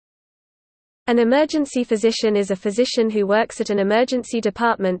An emergency physician is a physician who works at an emergency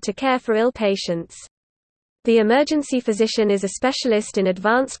department to care for ill patients. The emergency physician is a specialist in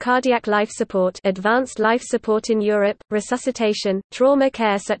advanced cardiac life support, advanced life support in Europe, resuscitation, trauma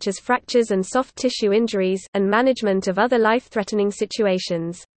care such as fractures and soft tissue injuries, and management of other life-threatening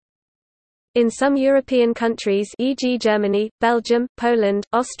situations. In some European countries, e.g. Germany, Belgium, Poland,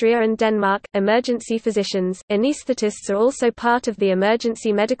 Austria and Denmark, emergency physicians, anaesthetists are also part of the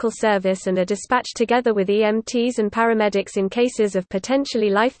emergency medical service and are dispatched together with EMTs and paramedics in cases of potentially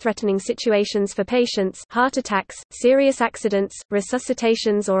life-threatening situations for patients, heart attacks, serious accidents,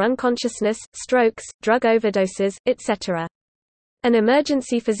 resuscitations or unconsciousness, strokes, drug overdoses, etc. An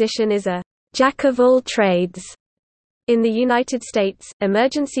emergency physician is a jack of all trades. In the United States,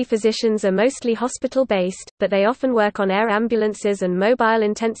 emergency physicians are mostly hospital-based, but they often work on air ambulances and mobile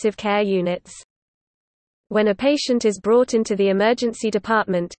intensive care units. When a patient is brought into the emergency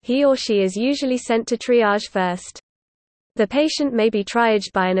department, he or she is usually sent to triage first. The patient may be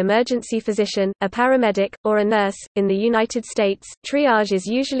triaged by an emergency physician, a paramedic, or a nurse. In the United States, triage is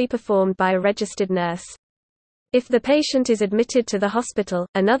usually performed by a registered nurse. If the patient is admitted to the hospital,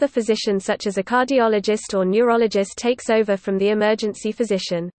 another physician such as a cardiologist or neurologist takes over from the emergency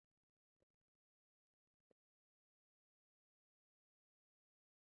physician.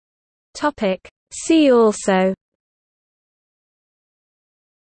 See also: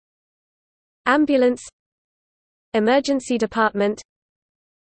 ambulance, emergency department,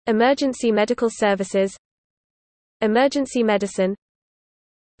 emergency medical services, emergency medicine,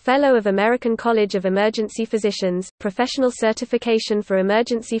 Fellow of American College of Emergency Physicians, professional certification for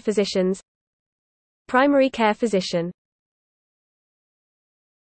emergency physicians, primary care physician.